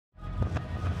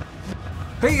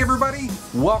Hey everybody,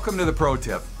 welcome to the Pro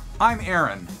Tip. I'm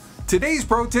Aaron. Today's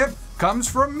Pro Tip comes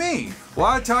from me. Well,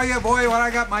 I tell you, boy, when I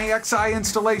got my XI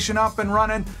installation up and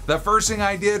running, the first thing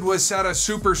I did was set a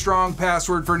super strong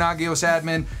password for Nagios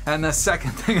admin, and the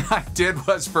second thing I did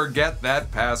was forget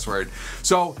that password.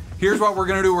 So here's what we're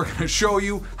gonna do. We're gonna show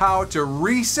you how to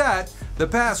reset the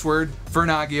password for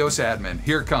Nagios admin.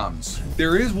 Here comes.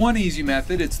 There is one easy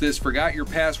method. It's this forgot your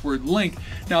password link.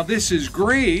 Now this is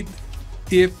great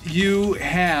if you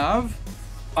have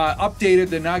updated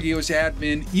the Nagios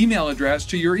admin email address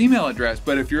to your email address.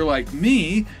 But if you're like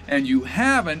me and you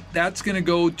haven't, that's gonna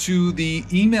go to the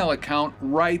email account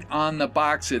right on the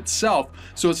box itself.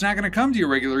 So it's not gonna come to your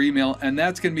regular email, and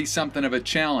that's gonna be something of a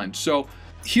challenge. So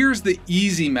here's the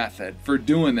easy method for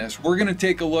doing this. We're gonna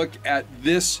take a look at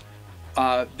this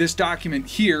document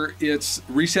here. It's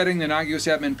resetting the Nagios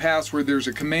admin password. There's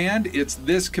a command. It's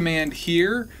this command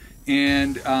here.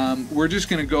 And we're just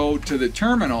going to go to the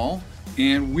terminal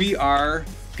and we are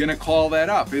going to call that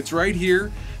up. It's right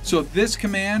here. So this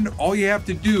command, all you have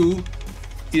to do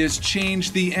is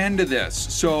change the end of this.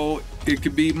 So it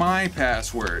could be my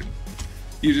password.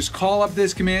 You just call up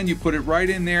this command, you put it right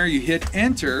in there, you hit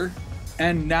enter,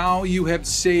 and now you have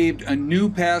saved a new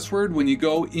password. When you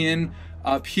go in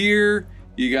up here,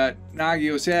 you got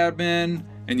Nagios admin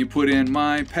and you put in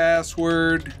my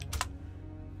password.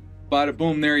 Bada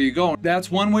boom, there you go. That's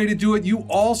one way to do it. You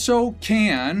also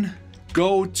can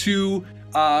go to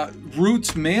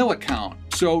Root's mail account.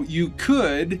 So you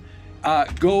could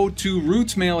go to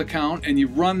Root's mail account and you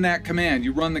run that command.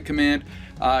 You run the command,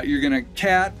 you're gonna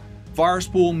cat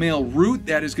varspool mail root.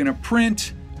 That is gonna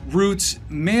print Root's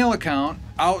mail account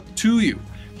out to you.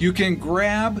 You can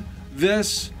grab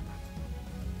this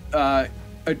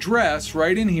address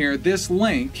right in here, this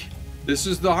link. This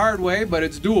is the hard way, but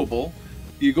it's doable.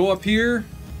 You go up here,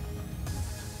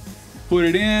 put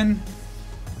it in,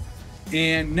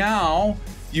 and now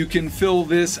you can fill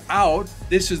this out.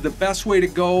 This is the best way to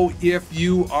go if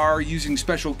you are using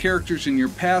special characters in your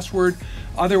password.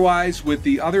 Otherwise, with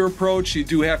the other approach, you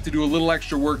do have to do a little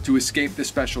extra work to escape the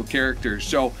special characters.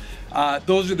 So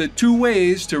those are the two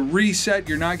ways to reset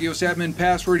your Nagios admin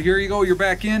password. Here you go, you're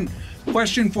back in.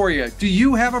 Question for you, do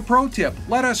you have a pro tip?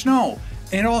 Let us know.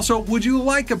 And also, would you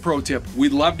like a pro tip?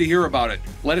 We'd love to hear about it.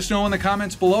 Let us know in the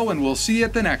comments below, and we'll see you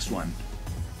at the next one.